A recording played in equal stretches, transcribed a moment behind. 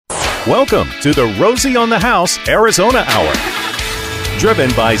Welcome to the Rosie on the House Arizona Hour.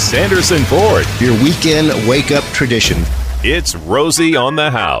 Driven by Sanderson Ford. Your weekend wake-up tradition. It's Rosie on the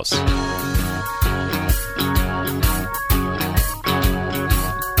House.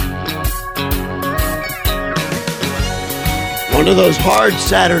 One of those hard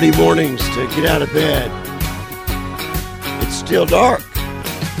Saturday mornings to get out of bed. It's still dark.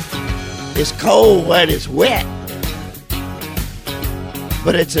 It's cold and it's wet.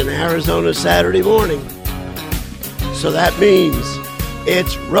 But it's an Arizona Saturday morning. So that means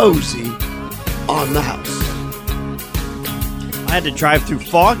it's Rosie on the House. I had to drive through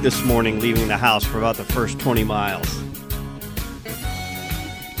fog this morning leaving the house for about the first 20 miles.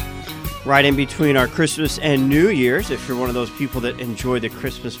 Right in between our Christmas and New Year's, if you're one of those people that enjoy the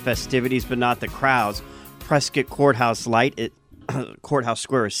Christmas festivities but not the crowds, Prescott Courthouse Courthouse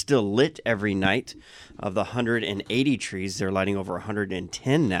Square is still lit every night. Of the 180 trees, they're lighting over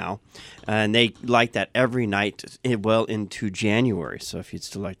 110 now. And they light that every night well into January. So if you'd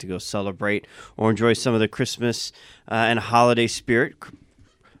still like to go celebrate or enjoy some of the Christmas and holiday spirit,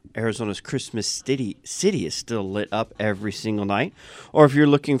 Arizona's Christmas City is still lit up every single night. Or if you're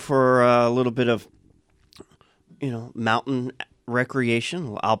looking for a little bit of, mountain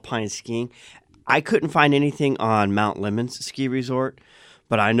recreation, alpine skiing, I couldn't find anything on Mount Lemons Ski Resort,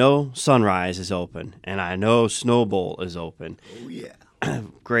 but I know Sunrise is open, and I know Snow Bowl is open. Oh, yeah.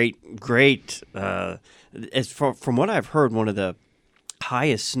 Great. From what I've heard, one of the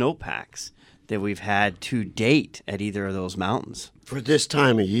highest snowpacks that we've had to date at either of those mountains. For this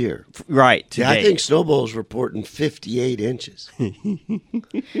time of year. Right. I think Snow Bowl's reporting 58 inches.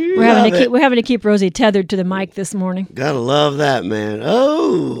 We're having to keep Rosie tethered to the mic this morning. Gotta love that, man.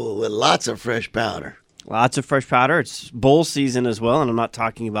 Oh, with lots of fresh powder. Lots of fresh powder. It's bowl season as well, and I'm not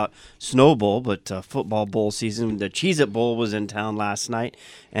talking about Snow Bowl, but football bowl season. The Cheez-It Bowl was in town last night,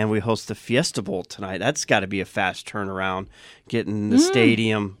 and we host the Fiesta Bowl tonight. That's got to be a fast turnaround, getting the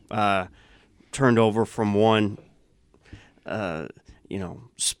stadium turned over from one,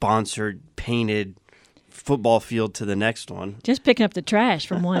 sponsored, painted football field to the next one. Just picking up the trash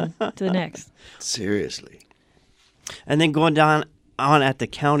from one to the next. Seriously. And then going down on at the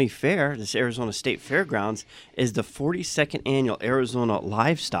county fair, this Arizona State Fairgrounds, is the 42nd annual Arizona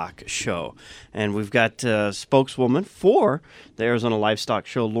Livestock Show. And we've got spokeswoman for the Arizona Livestock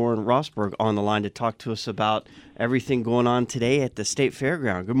Show, Lauren Rosberg, on the line to talk to us about everything going on today at the State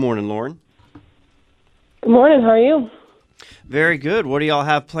Fairground. Good morning, Lauren. Good morning. How are you? Very good. What do y'all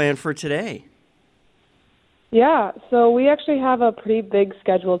have planned for today? Yeah, so we actually have a pretty big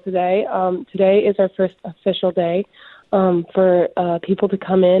schedule today. Today is our first official day for people to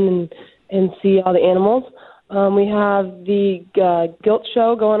come in and see all the animals. We have the Gilt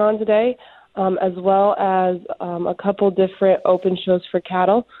Show going on today, as well as a couple different open shows for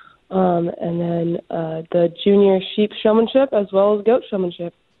cattle, and then the junior sheep showmanship, as well as goat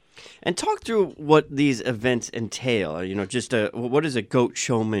showmanship. And talk through what these events entail. What is a goat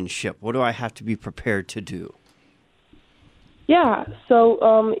showmanship? What do I have to be prepared to do? Yeah,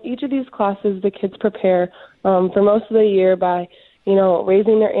 so each of these classes, the kids prepare for most of the year by,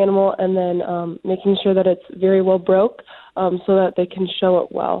 raising their animal and then making sure that it's very well broke so that they can show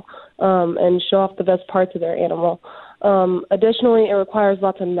it well and show off the best parts of their animal. Additionally, it requires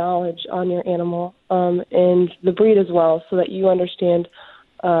lots of knowledge on your animal and the breed as well so that you understand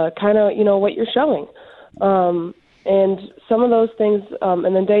what you're showing. And some of those things,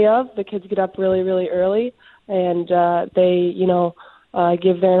 and then day of, the kids get up really, really early, and they,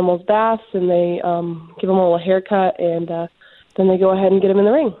 give their animals baths, and they give them a little haircut, and then they go ahead and get them in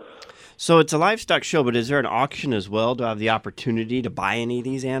the ring. So it's a livestock show, but is there an auction as well? Do I have the opportunity to buy any of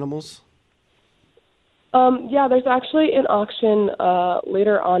these animals? Yeah, there's actually an auction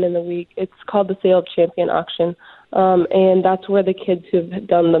later on in the week. It's called the Sale of Champion auction. And that's where the kids who've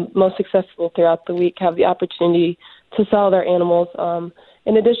done the most successful throughout the week have the opportunity to sell their animals.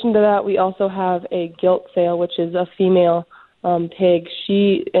 In addition to that, we also have a gilt sale, which is a female pig.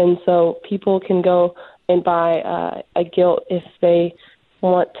 And so people can go and buy a gilt if they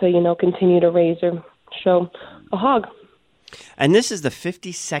want to, continue to raise or show a hog. And this is the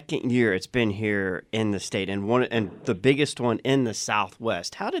 52nd year it's been here in the state, and the biggest one in the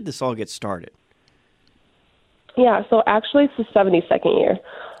Southwest. How did this all get started? Yeah, so actually it's the 72nd year.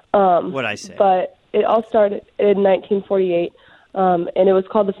 What'd I say? But it all started in 1948, and it was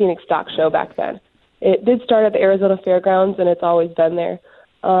called the Phoenix Stock Show back then. It did start at the Arizona Fairgrounds, and it's always been there.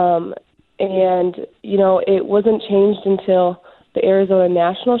 And, it wasn't changed until the Arizona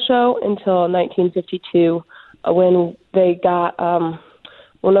National Show until 1952, when they got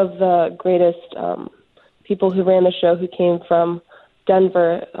one of the greatest people who ran the show, who came from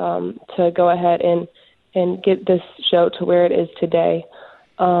Denver to go ahead and get this show to where it is today.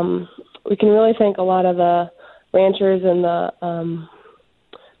 We can really thank a lot of the ranchers and the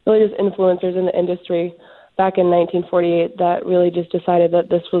really just influencers in the industry back in 1948 that really just decided that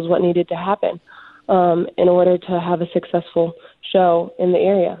this was what needed to happen in order to have a successful show in the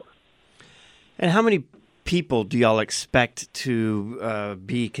area. And how many people do y'all expect to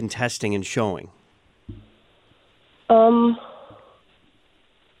be contesting and showing?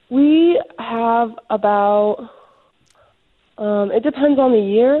 We have about, it depends on the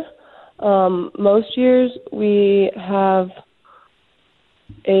year. Most years we have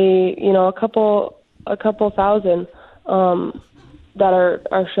a couple thousand that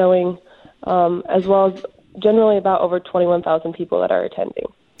are showing, as well as generally about over 21,000 people that are attending.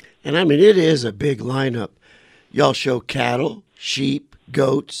 And I mean, it is a big lineup. Y'all show cattle, sheep,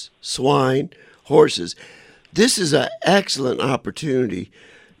 goats, swine, horses. This is an excellent opportunity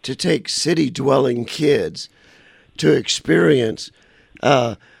to take city-dwelling kids to experience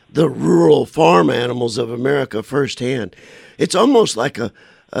the rural farm animals of America firsthand. It's almost like a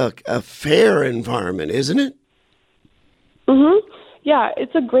fair environment, isn't it? Mm-hmm. Yeah,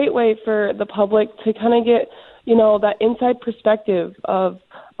 it's a great way for the public to kind of get, that inside perspective of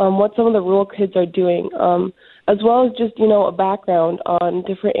what some of the rural kids are doing, as well as just, a background on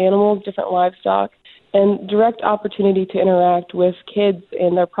different animals, different livestock, and direct opportunity to interact with kids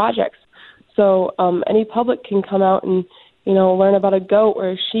in their projects. So any public can come out and, learn about a goat or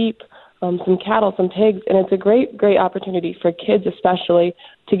a sheep, some cattle, some pigs, and it's a great, great opportunity for kids especially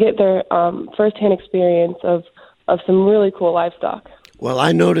to get their firsthand experience of some really cool livestock. Well,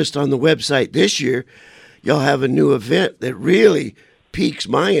 I noticed on the website this year, y'all have a new event that really piques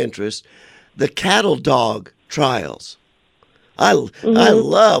my interest, the cattle dog trials. I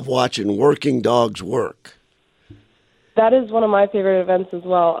love watching working dogs work. That is one of my favorite events as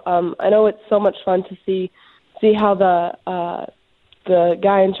well. I know it's so much fun to see how the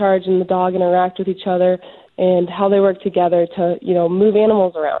guy in charge and the dog interact with each other and how they work together to, move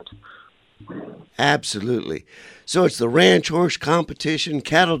animals around. Absolutely. So it's the ranch horse competition,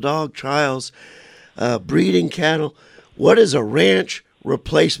 cattle dog trials, breeding cattle. What is a ranch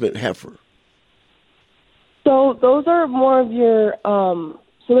replacement heifer? So those are more of your, so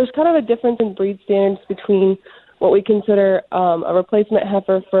there's kind of a difference in breed standards between what we consider a replacement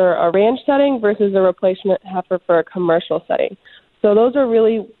heifer for a ranch setting versus a replacement heifer for a commercial setting. So those are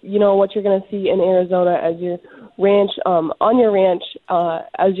really, what you're going to see in Arizona as your ranch, on your ranch,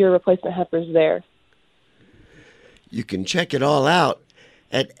 as your replacement heifers there. You can check it all out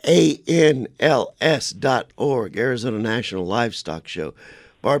at ANLS.org, Arizona National Livestock Show.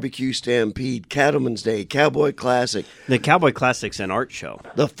 Barbecue Stampede, Cattleman's Day, Cowboy Classic. The Cowboy Classic's an art show.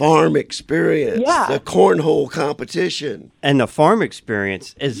 The Farm Experience, yeah. The Cornhole Competition. And the Farm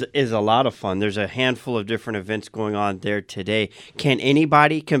Experience is a lot of fun. There's a handful of different events going on there today. Can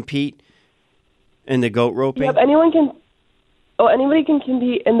anybody compete in the goat roping? Yep, anybody can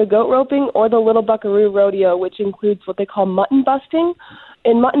compete in the goat roping or the Little Buckaroo Rodeo, which includes what they call mutton busting.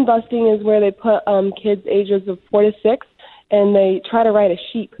 And mutton busting is where they put kids ages of 4 to 6 and they try to ride a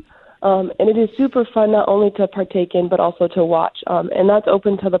sheep. And it is super fun not only to partake in, but also to watch. And that's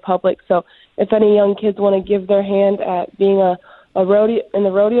open to the public. So if any young kids want to give their hand at being a rodeo in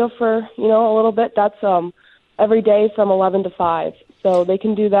the rodeo for, a little bit, that's every day from 11 to 5. So they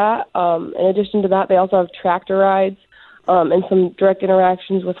can do that. In addition to that, they also have tractor rides and some direct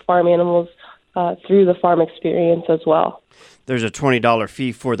interactions with farm animals through the Farm Experience as well. There's a $20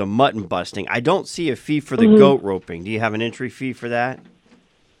 fee for the mutton busting. I don't see a fee for the goat roping. Do you have an entry fee for that?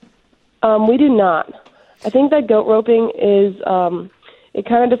 We do not. I think that goat roping is, it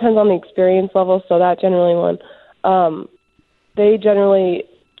kind of depends on the experience level, so that generally one, they generally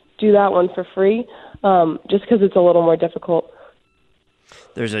do that one for free, just because it's a little more difficult.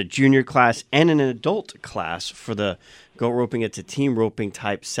 There's a junior class and an adult class for the goat roping. It's a team roping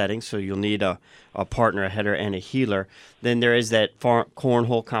type setting, so you'll need a partner, a header, and a heeler. Then there is that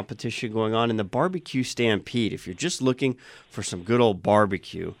cornhole competition going on, and the Barbecue Stampede. If you're just looking for some good old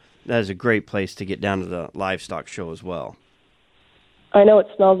barbecue, that is a great place to get down to the livestock show as well. I know it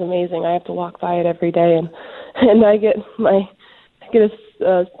smells amazing. I have to walk by it every day, and I get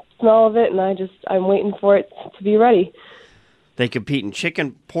a smell of it, and I'm waiting for it to be ready. They compete in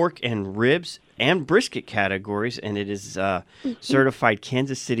chicken, pork, and ribs and brisket categories, and it is certified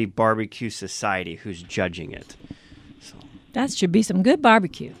Kansas City Barbecue Society who's judging it. So that should be some good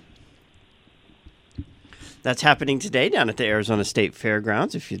barbecue. That's happening today down at the Arizona State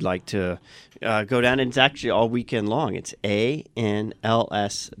Fairgrounds. If you'd like to go down, it's actually all weekend long. It's ANLS.org.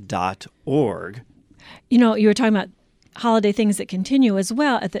 You were talking about holiday things that continue as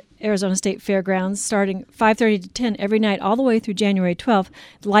well at the Arizona State Fairgrounds, starting 5:30 to 10 every night, all the way through January 12th,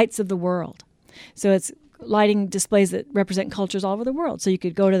 Lights of the World. So it's lighting displays that represent cultures all over the world. So you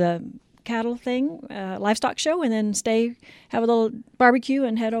could go to the cattle thing, livestock show, and then stay, have a little barbecue,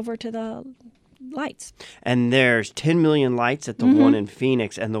 and head over to the lights. And there's 10 million lights at the one in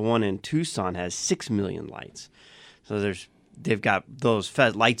Phoenix, and the one in Tucson has 6 million lights. So they've got those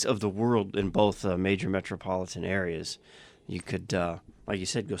lights of the world in both major metropolitan areas. You could, like you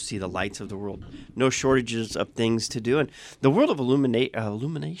said, go see the lights of the world. No shortages of things to do. And the world of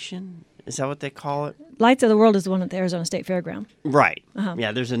illumination, is that what they call it? Lights of the World is the one at the Arizona State Fairground. Right.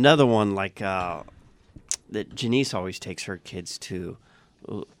 Yeah, there's another one like that Janice always takes her kids to.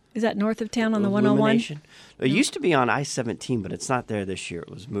 Is that north of town on the 101? Illumination. It used to be on I-17, but it's not there this year. It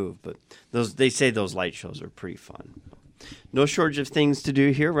was moved. But they say those light shows are pretty fun. No shortage of things to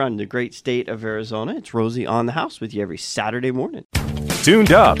do here around the great state of Arizona. It's Rosie on the House with you every Saturday morning.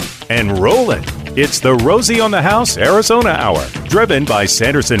 Tuned up and rolling. It's the Rosie on the House Arizona Hour, driven by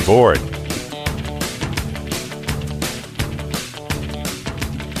Sanderson Ford.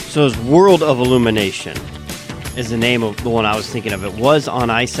 So it's World of Illumination is the name of the one I was thinking of. It was on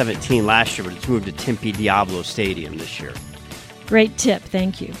I-17 last year, but it's moved to Tempe Diablo Stadium this year. Great tip.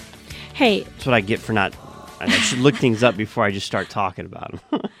 Thank you. Hey. That's what I get for not... I should look things up before I just start talking about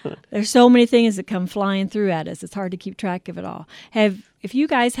them. There's so many things that come flying through at us. It's hard to keep track of it all. If you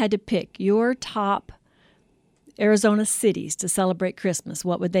guys had to pick your top Arizona cities to celebrate Christmas,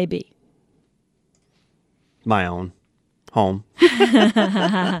 what would they be? My own. Home.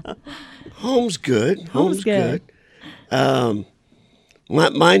 Home's good. Home's good. Mine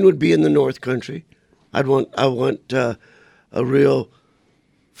would be in the North Country. I want a real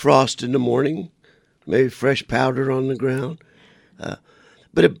frost in the morning, maybe fresh powder on the ground.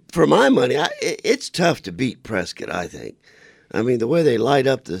 But for my money, it's tough to beat Prescott, I think. I mean, the way they light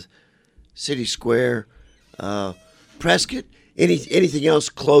up the city square, Prescott, anything else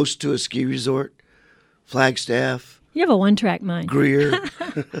close to a ski resort, Flagstaff. You have a one-track mind. Greer.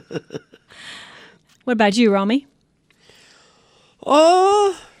 What about you, Romy?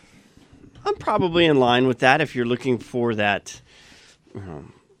 I'm probably in line with that. If you're looking for that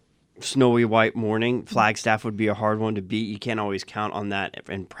snowy white morning, Flagstaff would be a hard one to beat. You can't always count on that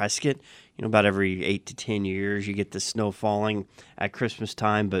in Prescott. You know, about every 8 to 10 years, you get the snow falling at Christmas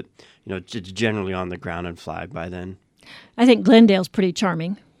time, but it's generally on the ground and flag by then. I think Glendale's pretty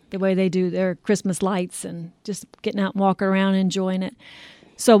charming, the way they do their Christmas lights and just getting out and walking around and enjoying it.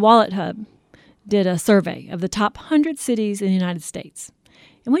 So Wallet Hub did a survey of the top 100 cities in the United States,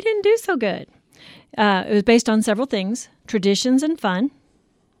 and we didn't do so good. It was based on several things: traditions and fun,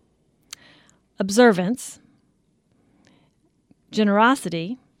 observance,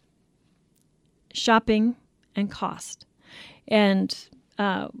 generosity, shopping, and cost. And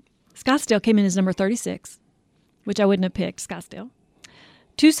Scottsdale came in as number 36, which I wouldn't have picked, Scottsdale.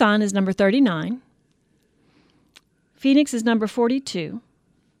 Tucson is number 39. Phoenix is number 42.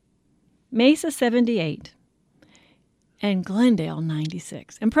 Mesa 78. And Glendale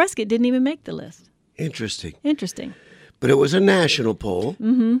 96. And Prescott didn't even make the list. Interesting. But it was a national poll.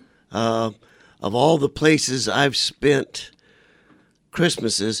 Mm-hmm. Of all the places I've spent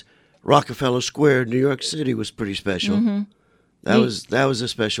Christmases, Rockefeller Square, New York City was pretty special. Mm-hmm. That was a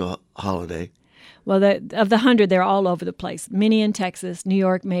special holiday. Well, of the 100, they're all over the place. Many in Texas. New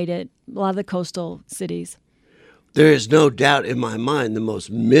York made it. A lot of the coastal cities. There is no doubt in my mind the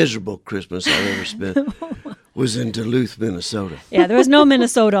most miserable Christmas I've ever spent was in Duluth, Minnesota. Yeah, there was no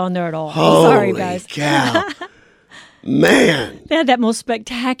Minnesota on there at all. Holy sorry, guys. Cow. Man. They had that most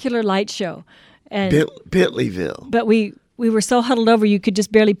spectacular light show. And Bentleyville. But we were so huddled over, you could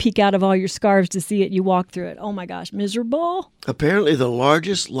just barely peek out of all your scarves to see it. You walked through it. Oh, my gosh, miserable. Apparently the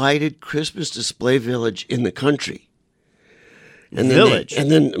largest lighted Christmas display village in the country. And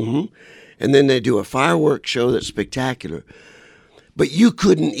then they do a fireworks show that's spectacular. But you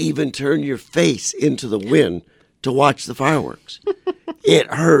couldn't even turn your face into the wind to watch the fireworks. It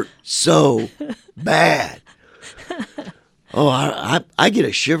hurt so bad. Oh, I get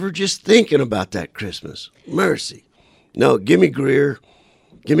a shiver just thinking about that Christmas. Mercy. No, give me Greer,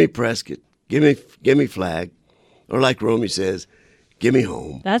 give me Prescott, give me Flag, or like Romy says, give me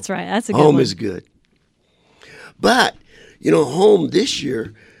home. That's right. That's a good one. Home is good. But, home this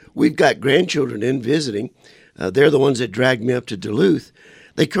year, we've got grandchildren in visiting. They're the ones that dragged me up to Duluth.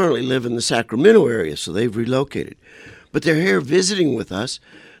 They currently live in the Sacramento area, so they've relocated. But they're here visiting with us.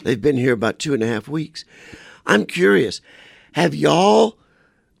 They've been here about 2.5 weeks. I'm curious, have y'all,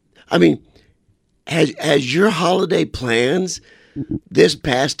 has your holiday plans this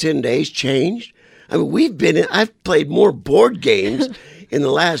past 10 days changed? I mean, I've played more board games in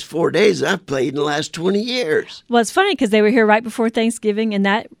the last 4 days than I've played in the last 20 years. Well, it's funny because they were here right before Thanksgiving, and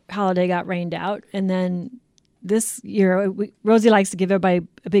that holiday got rained out. And then this year, Rosie likes to give everybody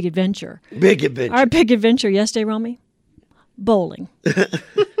a big adventure. Big adventure. Our big adventure yesterday, Romy? Bowling.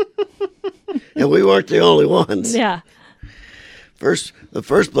 And we weren't the only ones. Yeah. The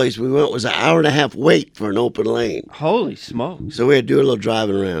first place we went was an hour and a half wait for an open lane. Holy smokes. So we had to do a little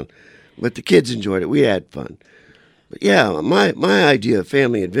driving around. But the kids enjoyed it. We had fun. But yeah, my idea of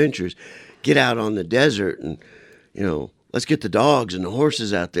family adventures, get out on the desert and, let's get the dogs and the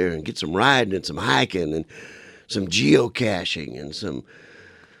horses out there and get some riding and some hiking and some geocaching and some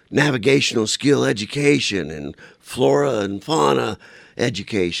navigational skill education and flora and fauna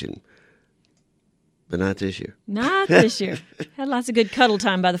education. But not this year. Not this year. Had lots of good cuddle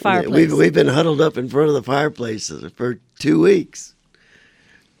time by the fireplace. We've been huddled up in front of the fireplace for 2 weeks.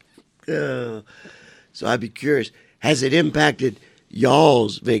 So I'd be curious, has it impacted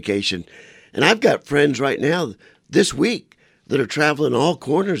y'all's vacation? And I've got friends right now this week that are traveling all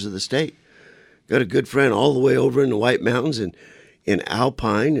corners of the state. Got a good friend all the way over in the White Mountains and in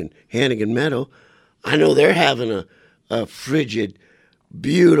Alpine and Hannigan Meadow. I know they're having a frigid,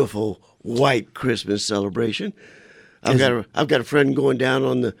 beautiful white Christmas celebration. I've got a friend going down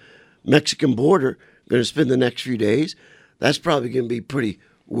on the Mexican border, going to spend the next few days. That's probably going to be pretty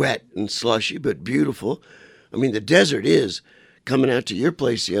wet and slushy, but beautiful. I mean, the desert is coming out to your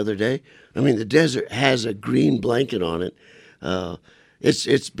place the other day. I mean, the desert has a green blanket on it.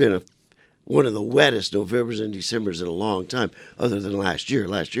 It's been one of the wettest Novembers and Decembers in a long time, other than last year.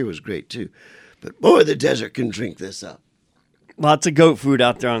 Last year was great too. But boy, the desert can drink this up. Lots of goat food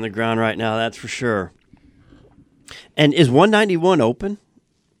out there on the ground right now, that's for sure. And is 191 open?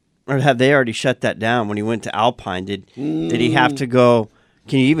 Or have they already shut that down when he went to Alpine? Did he have to go?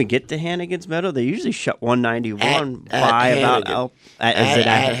 Can you even get to Hannigan's Meadow? They usually shut 191 by about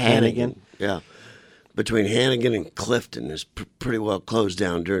at Hannigan. Yeah. Between Hannigan and Clifton is pretty well closed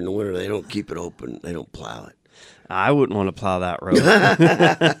down during the winter. They don't keep it open. They don't plow it. I wouldn't want to plow that road.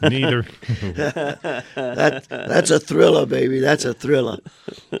 Neither. That's a thriller, baby. That's a thriller.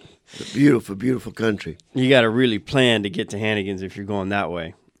 A beautiful, beautiful country. You got to really plan to get to Hannigan's if you're going that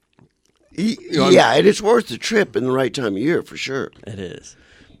way. Yeah, and it's worth the trip in the right time of year for sure. It is.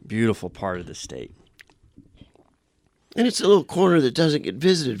 Beautiful part of the state. And it's a little corner that doesn't get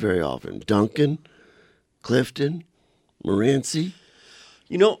visited very often. Duncan, Clifton, Morenci.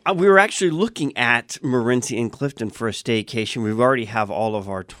 We were actually looking at Morenci and Clifton for a staycation. We already have all of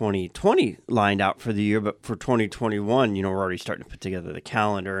our 2020 lined out for the year, but for 2021, we're already starting to put together the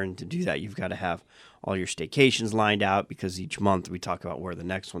calendar. And to do that, you've got to have all your staycations lined out because each month we talk about where the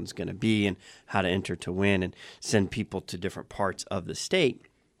next one's going to be and how to enter to win and send people to different parts of the state.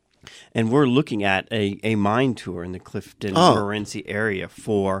 And we're looking at a mine tour in the Clifton, Morenci area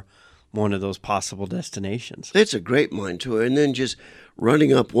for one of those possible destinations. It's a great mine tour. And then just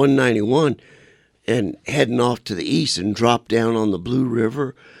running up 191 and heading off to the east and drop down on the Blue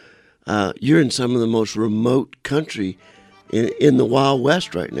River. You're in some of the most remote country in the Wild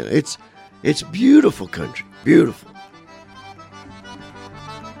West right now. It's beautiful country. Beautiful.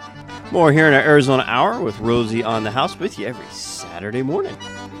 More here in our Arizona Hour with Rosie on the House with you every Saturday morning.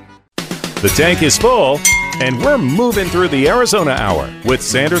 The tank is full, and we're moving through the Arizona Hour with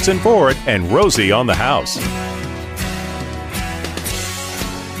Sanderson Ford and Rosie on the House.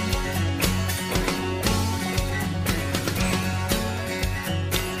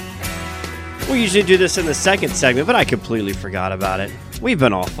 We usually do this in the second segment, but I completely forgot about it. We've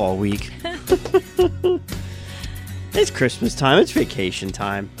been off all week. It's Christmas time. It's vacation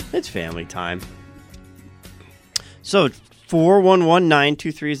time. It's family time. So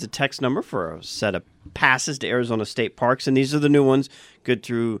 411-923 is the text number for a set of passes to Arizona State Parks, and these are the new ones, good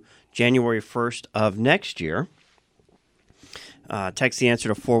through January 1st of next year. Text the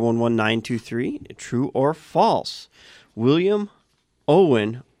answer to 411-923, true or false. William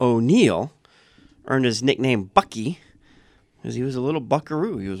Owen O'Neill earned his nickname Bucky because he was a little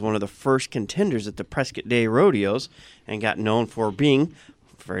buckaroo. He was one of the first contenders at the Prescott Day Rodeos and got known for being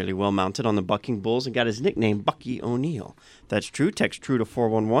fairly well mounted on the bucking bulls and got his nickname Bucky O'Neill. That's true. Text true to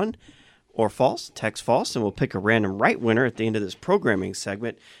 411 or false. Text false, and we'll pick a random right winner at the end of this programming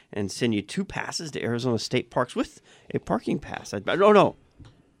segment and send you 2 passes to Arizona State Parks with a parking pass. No.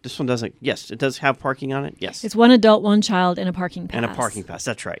 This one doesn't. Yes, it does have parking on it. Yes. It's one adult, one child, and a parking pass. And a parking pass.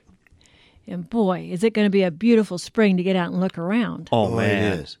 That's right. And boy, is it going to be a beautiful spring to get out and look around. Oh,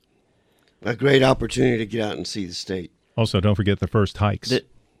 man. It is. A great opportunity to get out and see the state. Also, don't forget the first hikes.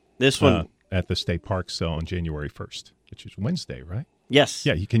 This one at the state parks on January 1st, which is Wednesday, right? Yes.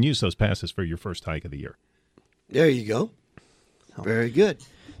 Yeah, you can use those passes for your first hike of the year. There you go. Very good.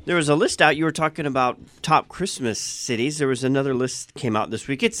 There was a list out. You were talking about top Christmas cities. There was another list came out this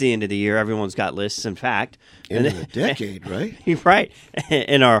week. It's the end of the year. Everyone's got lists, in fact. End of the decade, right? Right.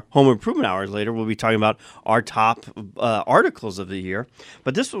 In our home improvement hours later, we'll be talking about our top articles of the year.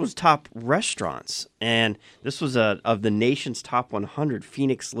 But this one was top restaurants. And this was of the nation's top 100.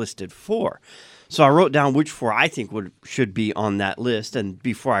 Phoenix listed 4. So I wrote down which 4 I think should be on that list. And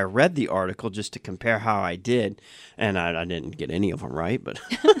before I read the article, just to compare how I did, and I didn't get any of them right, but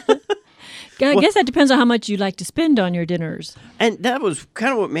I guess that depends on how much you like to spend on your dinners. and that was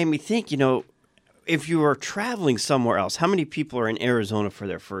kind of what made me think, if you are traveling somewhere else, how many people are in Arizona for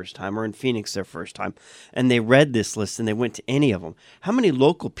their first time or in Phoenix their first time, and they read this list and they went to any of them? How many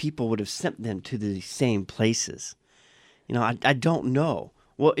local people would have sent them to the same places? I don't know.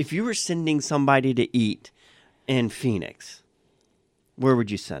 Well, if you were sending somebody to eat in Phoenix, where would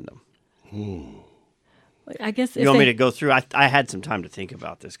you send them? I guess You want me to go through? I had some time to think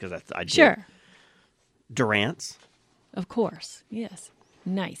about this because I did. Sure, Durant's, of course, yes,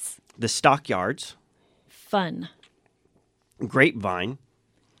 nice, the Stockyards, fun. Grapevine,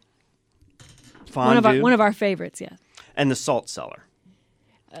 One Fondue, of our favorites, yeah. and the Salt Cellar.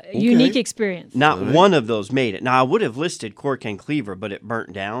 Unique experience. Not one of those made it. Now, I would have listed Cork and Cleaver, but it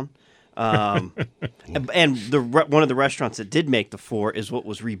burnt down. And one of the restaurants that did make the 4 is what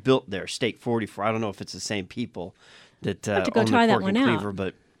was rebuilt there, Steak 44. I don't know if it's the same people that have to go own try the that Cork one and out. Cleaver,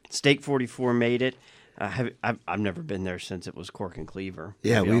 but Steak 44 made it. I've never been there since it was Cork and Cleaver.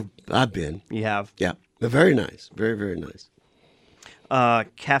 Yeah, Maybe I've been. You have? Yeah, but very nice. Very, very nice.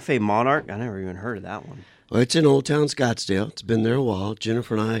 Cafe Monarch. I never even heard of that one. Well, it's in Old Town Scottsdale. It's been there a while.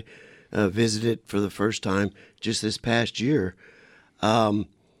 Jennifer and I visited for the first time just this past year. And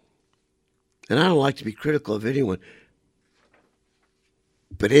I don't like to be critical of anyone,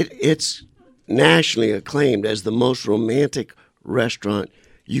 but it's nationally acclaimed as the most romantic restaurant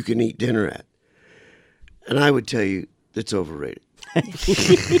you can eat dinner at. And I would tell you it's overrated.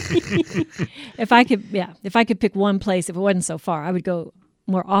 If I could pick one place, if it wasn't so far, I would go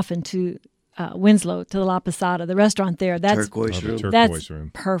more often to Winslow, to the La Posada, the restaurant there. That's Turquoise room. that's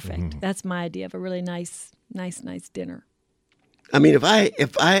room. perfect. Mm-hmm. That's my idea of a really nice dinner. I mean, if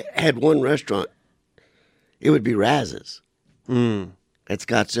I had one restaurant, it would be Raz's at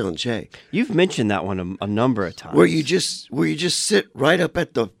Scottsdale and Shea, You've mentioned that one a number of times. where you just sit right up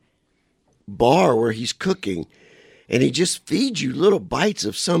at the bar where he's cooking, and he just feeds you little bites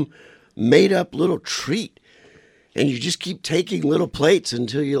of some made up little treat, and you just keep taking little plates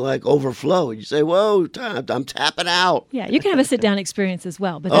until you overflow. You say, "Whoa, I'm tapping out." Yeah, you can have a sit-down experience as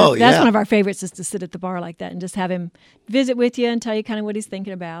well. But Oh, that's yeah. one of our favorites, is to sit at the bar like that and just have him visit with you and tell you kind of what he's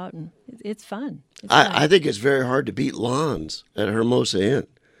thinking about. And it's fun. It's fun. I think it's very hard to beat Lon's at Hermosa Inn.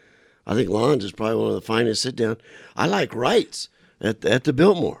 I think Lon's is probably one of the finest sit-down. I like Wright's at the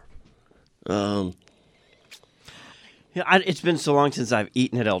Biltmore. It's been so long since I've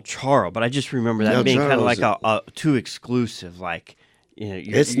eaten at El Charro, but I just remember that El being kind of Charro's like a too exclusive.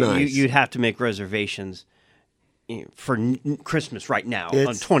 It's nice. You'd have to make reservations for Christmas right now on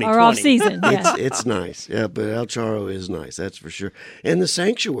It's- 2020. Or off season. Yeah. It's nice. Yeah, but El Charro is nice, that's for sure. And the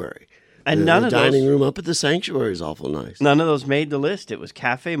Sanctuary. And the none of dining those- room up at the Sanctuary is awful nice. None of those made the list. It was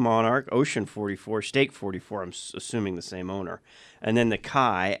Cafe Monarch, Ocean 44, Steak 44. I'm assuming the same owner, and then the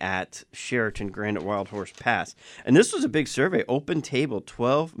Kai at Sheraton Grand at Wild Horse Pass. And this was a big survey. Open Table,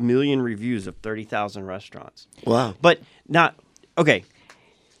 12 million reviews of 30,000 restaurants. Wow. But not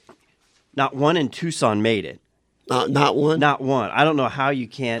one in Tucson made it. Not one? Not one. I don't know how you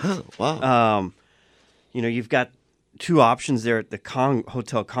can't. Huh, wow. You've got two options there at the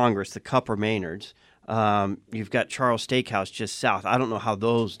Hotel Congress, the Cup or Maynard's. You've got Charles Steakhouse just south. I don't know how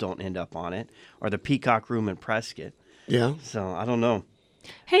those don't end up on it, or the Peacock Room in Prescott. Yeah. So I don't know.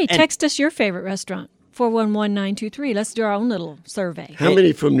 Hey, text us your favorite restaurant, 411-923. Let's do our own little survey. How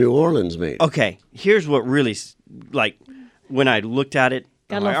many from New Orleans made it? Okay, here's what really, when I looked at it,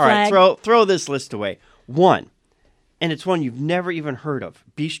 Got a I'm little all right, flag. throw this list away. One, and it's one you've never even heard of,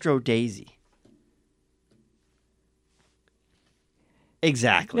 Bistro Daisy.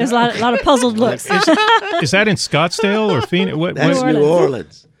 Exactly. There's a lot of puzzled looks. Is that in Scottsdale or Phoenix? That's New New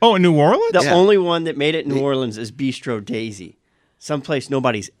Orleans. Oh, in New Orleans? The Yeah. only one that made it in New Orleans is Bistro Daisy, someplace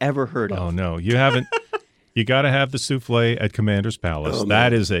nobody's ever heard of. Oh no, you haven't. You got to have the souffle at Commander's Palace. Oh,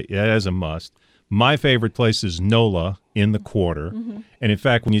 that man. is a must. My favorite place is Nola in the Quarter. And in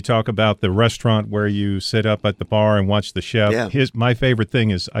fact, when you talk about the restaurant where you sit up at the bar and watch the chef, Yeah. my favorite thing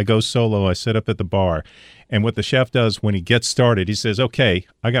is I go solo, I sit up at the bar, and what the chef does when he gets started, he says, okay,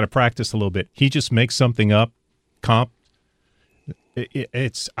 I got to practice a little bit. He just makes something up,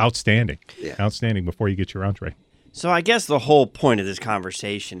 it's outstanding. Yeah. Outstanding before you get your entree. So I guess the whole point of this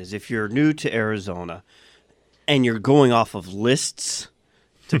conversation is if you're new to Arizona and you're going off of lists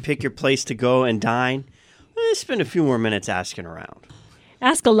to pick your place to go and dine, spend a few more minutes asking around.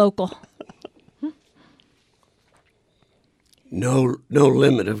 Ask a local. No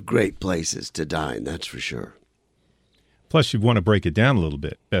limit of great places to dine, that's for sure. Plus, you want to break it down a little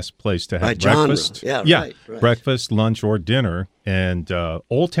bit. Best place to have By genre. breakfast. Yeah, right. Breakfast, lunch, or dinner. And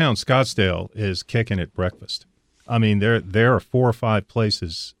Old Town Scottsdale is kicking at breakfast. I mean, there are 4 or 5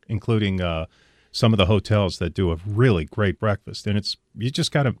 places, including some of the hotels that do a really great breakfast. And you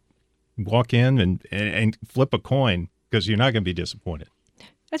just got to walk in and flip a coin because you're not going to be disappointed.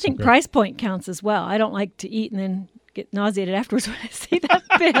 I think price point counts as well. I don't like to eat and then get nauseated afterwards when I see that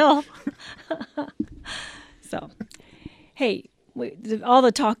bill. So, hey, all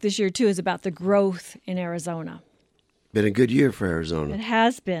the talk this year, too, is about the growth in Arizona. Been a good year for It Arizona.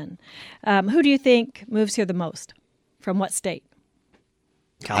 has been. Who do you think moves here the most? From what state?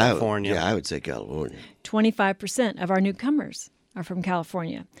 California. I would say California. 25% of our newcomers are from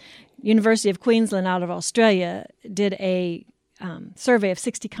California. University of Queensland out of Australia did a survey of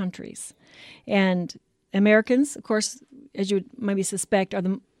 60 countries. And Americans, of course, as you would maybe suspect, are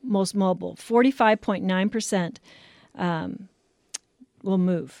the most mobile. 45.9% will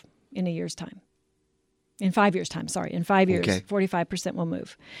move in a year's time. In 5 years' time, sorry. In 5 years, Okay. 45% will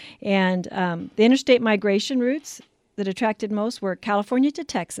move. And the interstate migration routes that attracted most were California to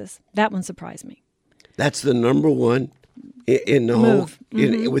Texas. That one surprised me. That's the number one in the whole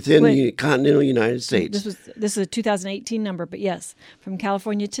within the continental United States. This is a 2018 number, but yes, from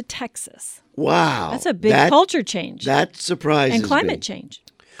California to Texas. Wow, That's a big culture change. That surprises and climate me. change.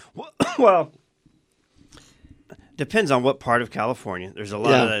 Well, depends on what part of California. There's a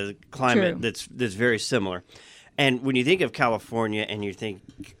lot of the climate True. that's very similar. And when you think of California and you think,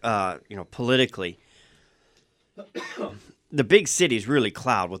 politically, the big cities really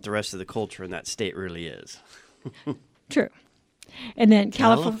cloud what the rest of the culture in that state really is. True. And then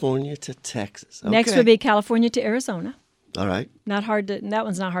California to Texas. Next Okay. would be California to Arizona. All right. Not hard to. That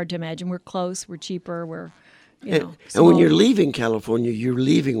one's not hard to imagine. We're close. We're cheaper. We're, you know. And when small. you're leaving California, you're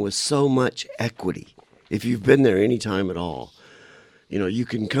leaving with so much equity. If you've been there any time at all, you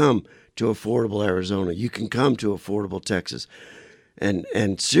can come to affordable Arizona. You can come to affordable Texas, and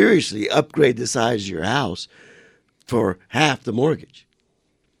seriously upgrade the size of your house for half the mortgage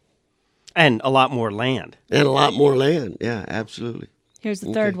And a lot more land. and a lot more land. Yeah, absolutely. Here's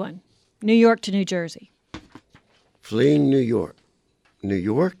the third one: New York to New Jersey. Fleeing New York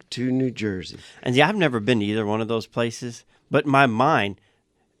to New Jersey. And I've never been to either one of those places, but in my mind,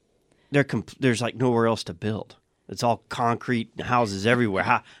 there's like nowhere else to build. It's all concrete houses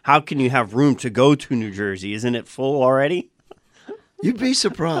everywhere. How can you have room to go to New Jersey? Isn't it full already? You'd be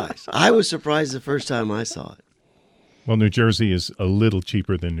surprised. I was surprised the first time I saw it. Well, New Jersey is a little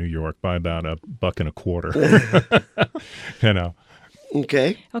cheaper than New York by about $1.25.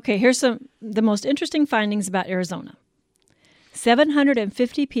 Okay. Okay, here's the most interesting findings about Arizona.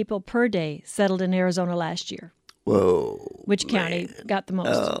 750 people per day settled in Arizona last year. Whoa. Which county got the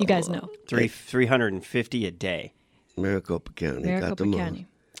most? You guys know. 350 a day. Maricopa County got the Maricopa most. County.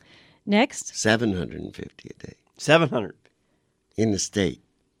 Next, 750 a day 700. in the state.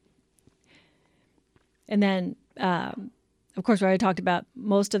 and then, of course, we already talked about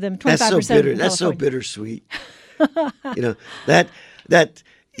most of them. 25% That's so bitter. from That's so California. bittersweet. that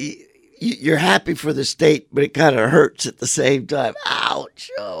you're happy for the state, but it kind of hurts at the same time. Ouch!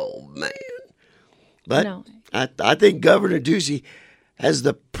 Oh man! But No. I think Governor Ducey has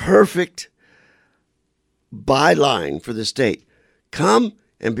the perfect byline for the state: come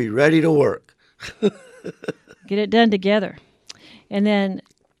and be ready to work. Get it done together. And then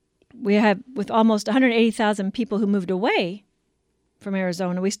we have, with almost 180,000 people who moved away from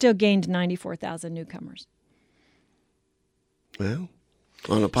Arizona, we still gained 94,000 newcomers. Well,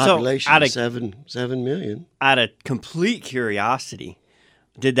 on a population out of of- 7 million. Out of complete curiosity,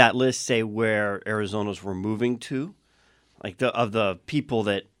 did that list say where Arizona's were moving to? Like of the people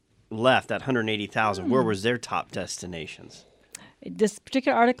that left, that 180,000, where was their top destinations? This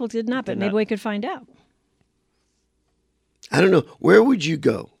particular article did not, but Did maybe not. we could find out. I don't know. Where would you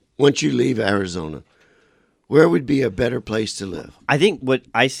go once you leave Arizona? Where would be a better place to live? I think what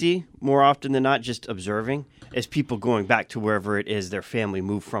I see more often than not, just observing, is people going back to wherever it is their family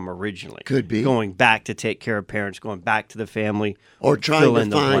moved from originally. Could be. Going back to take care of parents, going back to the family. Or trying fill to in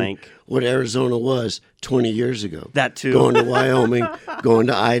the find blank. what Arizona was 20 years ago. That too. Going to Wyoming, going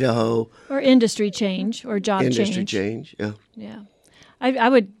to Idaho, Or industry change or job industry change. change. Yeah. Yeah. I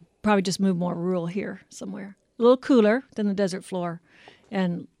would probably just move more rural here somewhere. little cooler than the desert floor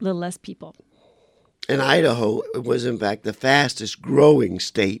and a little less people. And Idaho was, in fact, the fastest growing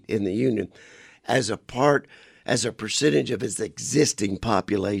state in the Union as a percentage of its existing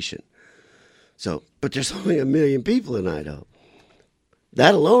population. So, but there's only 1 million people in Idaho.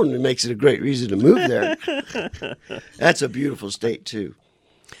 That alone makes it a great reason to move there. That's a beautiful state, too.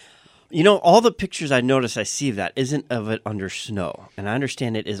 You know, all the pictures I notice I see of that isn't of it under snow. And I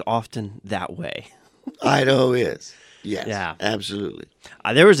understand it is often that way. Idaho is. Yes, Yeah. absolutely.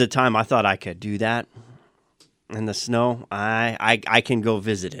 There was a time I thought I could do that in the snow. I can go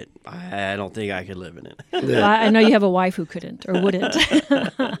visit it. I don't think I could live in it. Well, I know you have a wife who couldn't or wouldn't.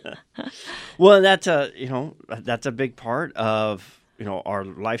 Well, that's a big part of our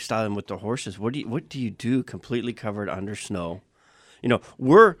lifestyle and with the horses. What do you do completely covered under snow?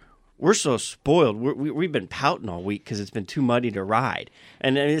 We're so spoiled. We've been pouting all week because it's been too muddy to ride.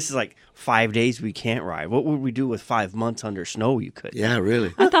 And this is like 5 days we can't ride. What would we do with 5 months under snow? You could. Yeah,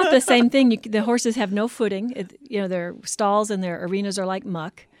 really. I thought the same thing. The horses have no footing. Their stalls and their arenas are like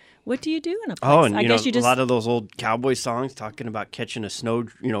muck. What do you do in a place? Oh, and I guess you just a lot of those old cowboy songs talking about catching a snow,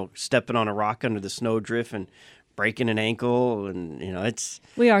 stepping on a rock under the snow drift and breaking an ankle, and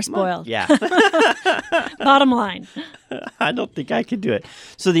we are spoiled. Yeah. Bottom line. I don't think I could do it.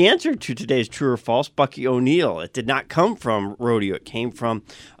 So the answer to today's true or false, Bucky O'Neill. It did not come from rodeo. It came from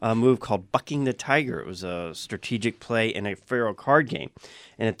a move called Bucking the Tiger. It was a strategic play in a Faro card game.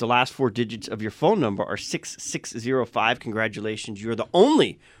 And if the last 4 digits of your phone number are 6605, congratulations. You're the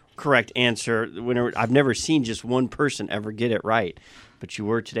only correct answer. I've never seen just one person ever get it right. But you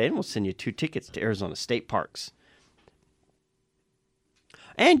were today, and we'll send you 2 tickets to Arizona State Parks.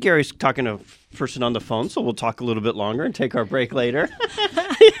 And Gary's talking to a person on the phone, so we'll talk a little bit longer and take our break later.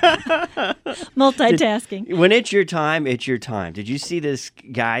 Multitasking. When it's your time, it's your time. Did you see this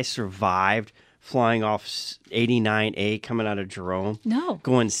guy survived flying off 89A coming out of Jerome? No.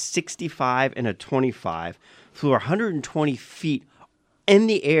 Going 65 and a 25. Flew 120 feet in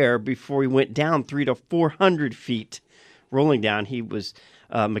the air before he went down 300 to 400 feet. Rolling down, he was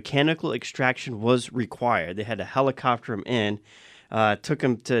mechanical extraction was required. They had to helicopter him in. Took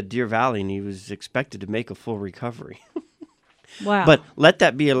him to Deer Valley, and he was expected to make a full recovery. Wow. But let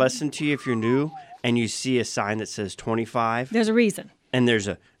that be a lesson to you if you're new and you see a sign that says 25. There's a reason. And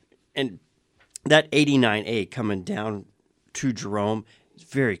and that 89A coming down to Jerome is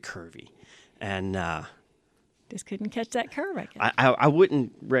very curvy. And just couldn't catch that curve, I guess.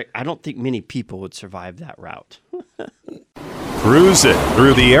 I don't think many people would survive that route. Cruising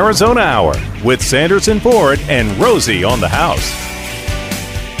through the Arizona Hour with Sanderson Ford and Rosie on the house.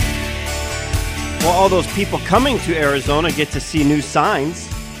 Well, all those people coming to Arizona get to see new signs.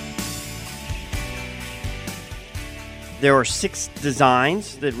 There are 6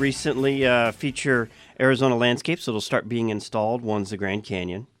 designs that recently feature Arizona landscapes that'll start being installed. One's the Grand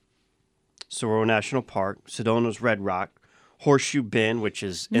Canyon, Saguaro National Park, Sedona's Red Rock, Horseshoe Bend, which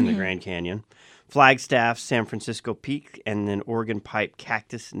is in the Grand Canyon, Flagstaff, San Francisco Peak, and then Oregon Pipe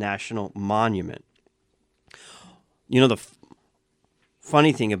Cactus National Monument. The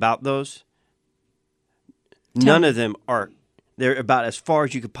funny thing about those, none of them they're about as far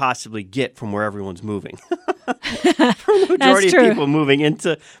as you could possibly get from where everyone's moving. For the majority of people moving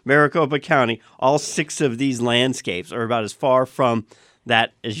into Maricopa County, all 6 of these landscapes are about as far from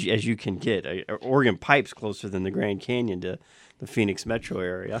that as you can get. Oregon Pipe's closer than the Grand Canyon to the Phoenix metro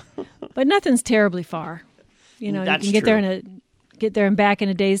area. But nothing's terribly far. You That's can get true. there and back in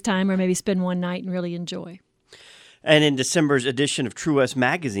a day's time, or maybe spend one night and really enjoy. And in December's edition of True West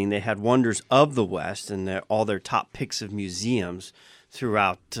magazine, they had Wonders of the West and all their top picks of museums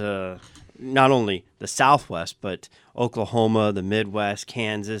throughout not only the Southwest, but Oklahoma, the Midwest,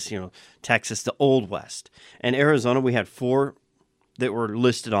 Kansas, Texas, the Old West. And Arizona, we had 4 that were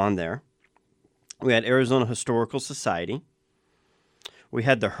listed on there. We had Arizona Historical Society. We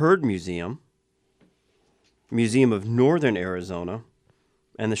had the Herd Museum, Museum of Northern Arizona,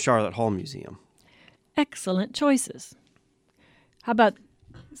 and the Charlotte Hall Museum. Excellent choices. How about,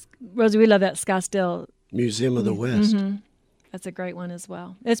 Rosie, we love that Scottsdale Museum of the West. Mm-hmm. That's a great one as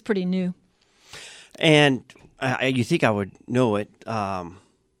well. It's pretty new. And you think I would know it, the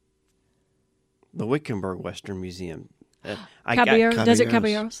Wickenburg Western Museum. Desert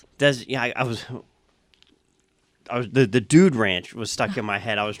Caballeros. The Dude Ranch was stuck in my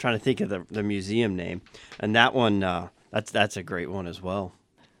head. I was trying to think of the museum name, and that one that's a great one as well.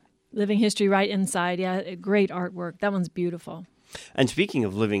 Living history right inside. Yeah, great artwork. That one's beautiful. And speaking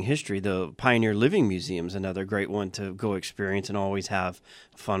of living history, the Pioneer Living Museum is another great one to go experience and always have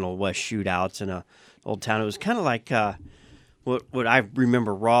fun old West shootouts in a old town. It was kind of like what I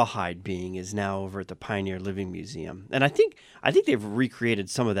remember Rawhide being is now over at the Pioneer Living Museum, and I think they've recreated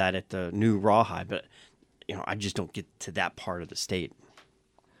some of that at the new Rawhide, but I just don't get to that part of the state.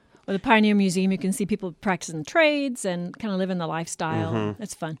 Well, the Pioneer Museum, you can see people practicing trades and kind of living the lifestyle. Mm-hmm.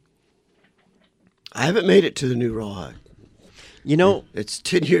 It's fun. I haven't made it to the new Rawhide. It's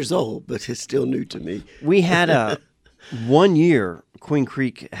 10 years old, but it's still new to me. We had 1 year, Queen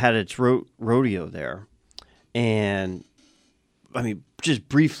Creek had its rodeo there, and just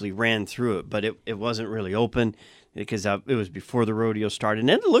briefly ran through it, but it wasn't really open because it was before the rodeo started, and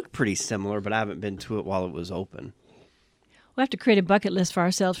it looked pretty similar, but I haven't been to it while it was open. We'll have to create a bucket list for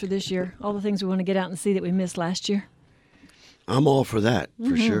ourselves for this year. All the things we want to get out and see that we missed last year. I'm all for that,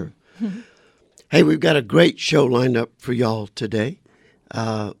 for sure. Hey, we've got a great show lined up for y'all today.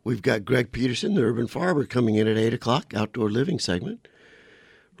 We've got Greg Peterson, the urban farmer, coming in at 8 o'clock, outdoor living segment.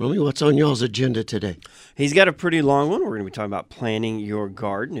 Romy, what's on y'all's agenda today? He's got a pretty long one. We're going to be talking about planning your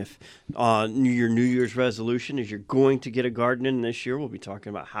garden. If your New Year's resolution is you're going to get a garden in this year, we'll be talking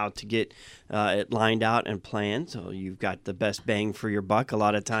about how to get it lined out and planned so you've got the best bang for your buck. A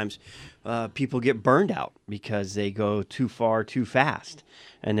lot of times people get burned out because they go too far too fast,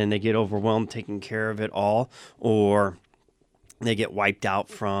 and then they get overwhelmed taking care of it all, or they get wiped out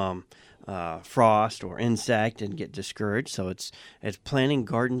from frost or insect and get discouraged. So it's planning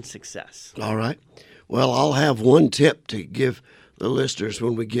garden success. All right. Well, I'll have one tip to give the listeners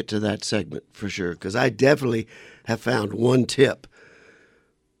when we get to that segment for sure, because I definitely have found one tip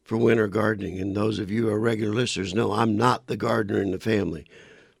for winter gardening. And those of you who are regular listeners know I'm not the gardener in the family,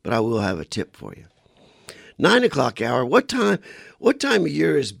 but I will have a tip for you. 9 o'clock hour. What time of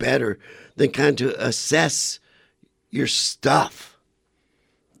year is better than kind of assess your stuff?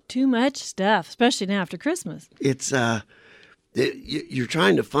 Too much stuff, especially now after Christmas. It's you're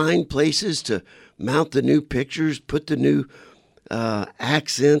trying to find places to mount the new pictures, put the new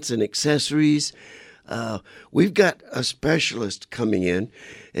accents and accessories. We've got a specialist coming in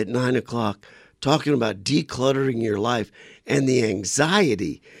at 9 o'clock talking about decluttering your life and the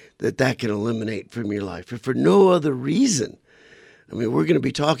anxiety that can eliminate from your life, if for no other reason. We're going to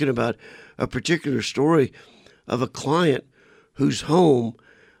be talking about a particular story of a client whose home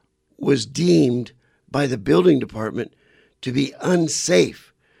was deemed by the building department to be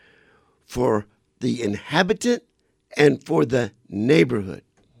unsafe for the inhabitant and for the neighborhood.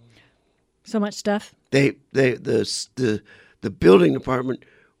 So much stuff. The building department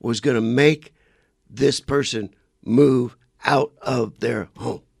was going to make this person move out of their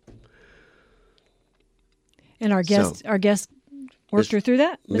home. And our guest worked her through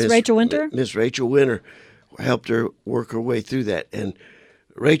that. Miss Rachel Winter. Miss Rachel Winter helped her work her way through that. And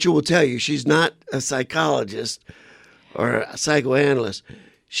Rachel will tell you she's not a psychologist or a psychoanalyst.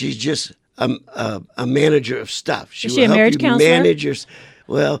 She's just a manager of stuff. Is she a marriage counselor? Manage your,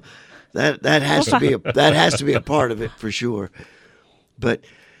 well, that has to be a part of it for sure. But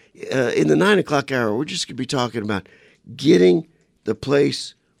in the 9 o'clock hour, we're just going to be talking about getting the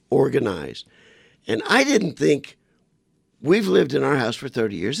place organized. And I didn't think, we've lived in our house for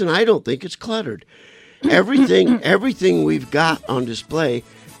 30 years, and I don't think it's cluttered. Everything we've got on display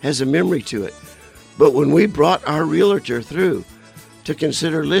has a memory to it. But when we brought our realtor through to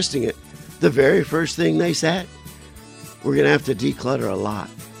consider listing it, the very first thing they said, we're going to have to declutter a lot.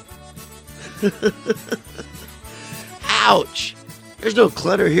 Ouch! There's no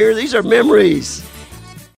clutter here. These are memories.